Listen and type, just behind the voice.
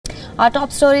Our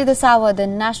top story this hour: the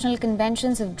national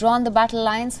conventions have drawn the battle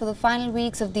lines for the final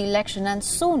weeks of the election, and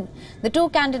soon the two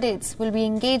candidates will be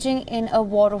engaging in a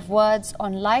war of words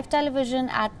on live television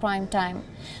at prime time.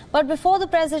 But before the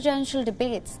presidential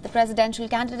debates, the presidential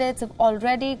candidates have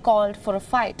already called for a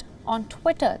fight on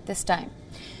Twitter this time.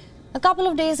 A couple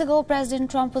of days ago,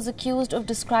 President Trump was accused of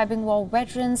describing war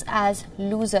veterans as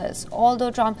losers.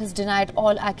 Although Trump has denied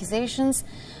all accusations,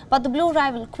 but the blue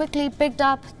rival quickly picked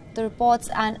up the reports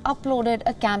and uploaded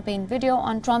a campaign video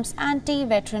on Trump's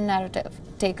anti-veteran narrative.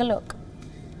 Take a look.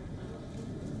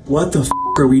 What the f***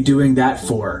 are we doing that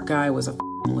for? Guy was a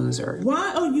loser.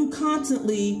 Why are you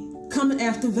constantly coming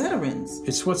after veterans?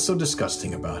 It's what's so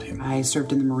disgusting about him. I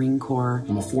served in the Marine Corps.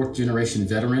 I'm a fourth-generation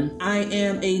veteran. I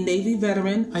am a Navy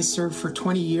veteran. I served for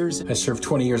 20 years. I served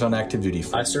 20 years on active duty.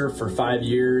 I served for 5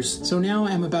 years. So now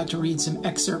I'm about to read some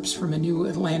excerpts from a new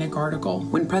Atlantic article.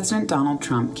 When President Donald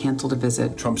Trump canceled a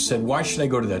visit, Trump said, "Why should I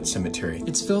go to that cemetery?"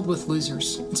 It's filled with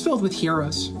losers. It's filled with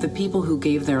heroes. the people who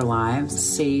gave their lives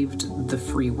saved the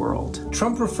free world.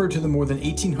 Trump referred to the more than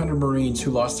 1,800 Marines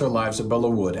who lost their lives at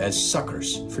Belleau Wood as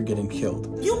suckers for getting killed.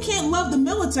 You can't love the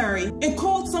military and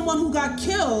call someone who got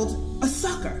killed a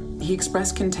sucker. He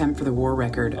expressed contempt for the war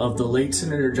record Of the late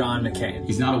Senator John McCain.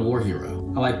 He's not a war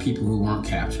hero. I like people who weren't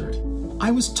captured.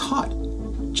 I was taught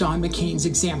John McCain's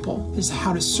example is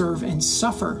how to serve and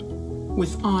suffer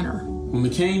with honor. When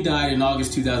McCain died in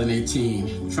August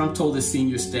 2018, Trump told his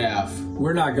senior staff,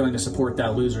 We're not going to support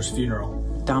that loser's funeral.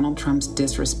 Donald Trump's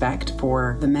disrespect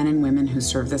for the men and women who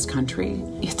serve this country.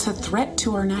 It's a threat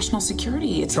to our national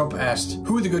security. Trump asked,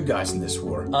 "Who are the good guys in this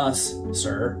war?" Us,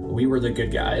 sir. We were the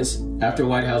good guys. after a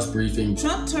White House briefing,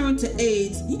 Trump turned to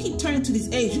AIDS. You keep turning to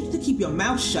these AIDS. You need to keep your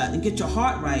mouth shut and get your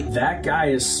heart right. That guy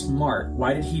is smart.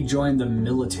 Why did he join the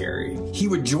military? He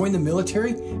would join the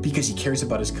military because he cares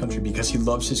about his country, because he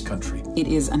loves his country. It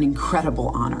is an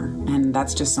incredible honor, and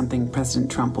that's just something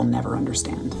President Trump will never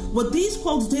understand. What these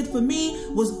quotes did for me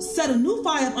was set a new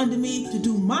fire up under me to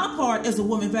do my part as a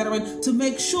woman veteran to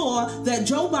make sure that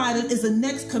Joe Biden is the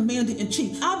next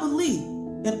commander-in-chief. I believe,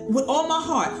 and with all my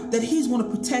heart, that he's going to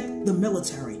protect the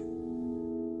military.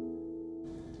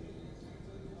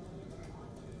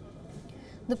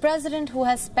 The president, who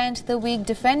has spent the week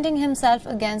defending himself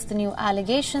against the new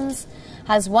allegations,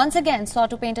 has once again sought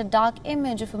to paint a dark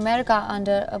image of America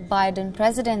under a Biden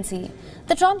presidency.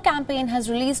 The Trump campaign has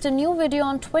released a new video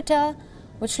on Twitter,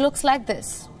 which looks like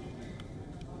this.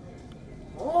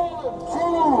 1,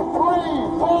 2,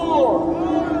 3, 4.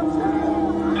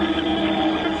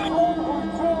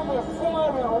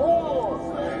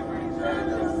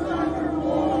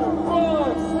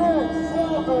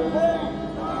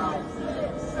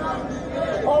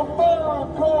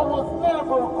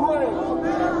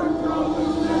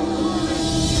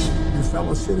 Your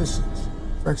fellow citizens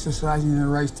for exercising their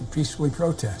rights to peacefully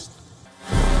protest.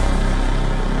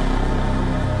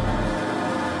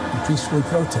 And peacefully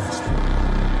protest.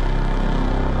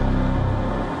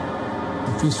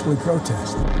 And peacefully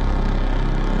protest.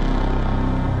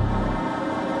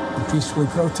 And peacefully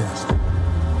protest.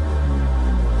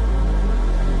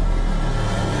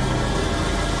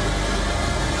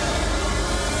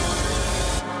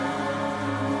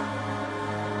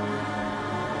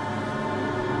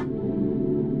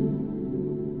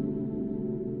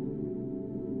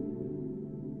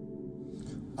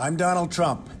 I'm Donald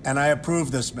Trump, and I approve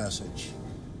this message.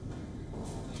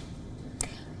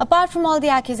 Apart from all the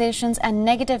accusations and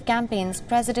negative campaigns,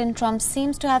 President Trump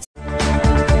seems to have